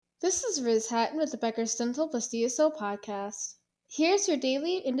This is Riz Hatton with the Becker's Dental plus DSO podcast. Here's your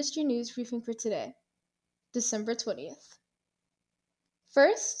daily industry news briefing for today, December 20th.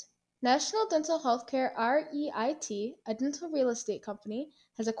 First, National Dental Healthcare REIT, a dental real estate company,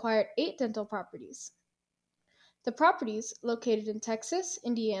 has acquired 8 dental properties. The properties, located in Texas,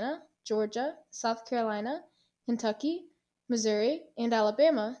 Indiana, Georgia, South Carolina, Kentucky, Missouri, and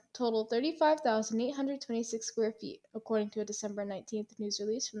Alabama, total 35,826 square feet, according to a December 19th news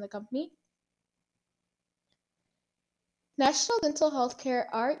release from the company. National Dental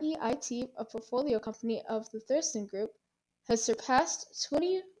Healthcare REIT, a portfolio company of the Thurston Group, has surpassed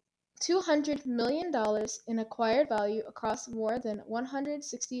 $200 million in acquired value across more than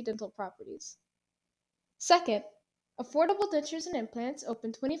 160 dental properties. Second, Affordable Dentures and Implants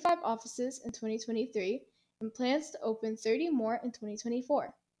opened 25 offices in 2023 and plans to open 30 more in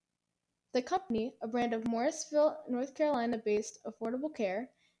 2024. The company, a brand of Morrisville, North Carolina-based affordable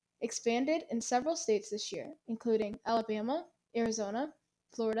care, expanded in several states this year, including Alabama, Arizona,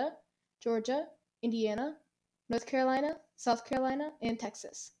 Florida, Georgia, Indiana, North Carolina, South Carolina, and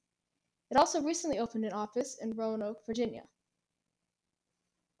Texas. It also recently opened an office in Roanoke, Virginia.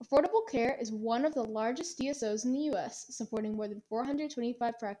 Affordable Care is one of the largest DSOs in the U.S., supporting more than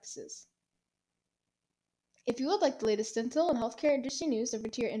 425 practices. If you would like the latest dental and healthcare industry news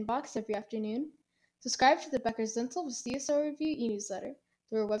delivered to your inbox every afternoon, subscribe to the Becker's Dental with DSO Review e-newsletter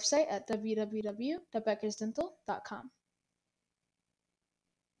through our website at www.beckersdental.com.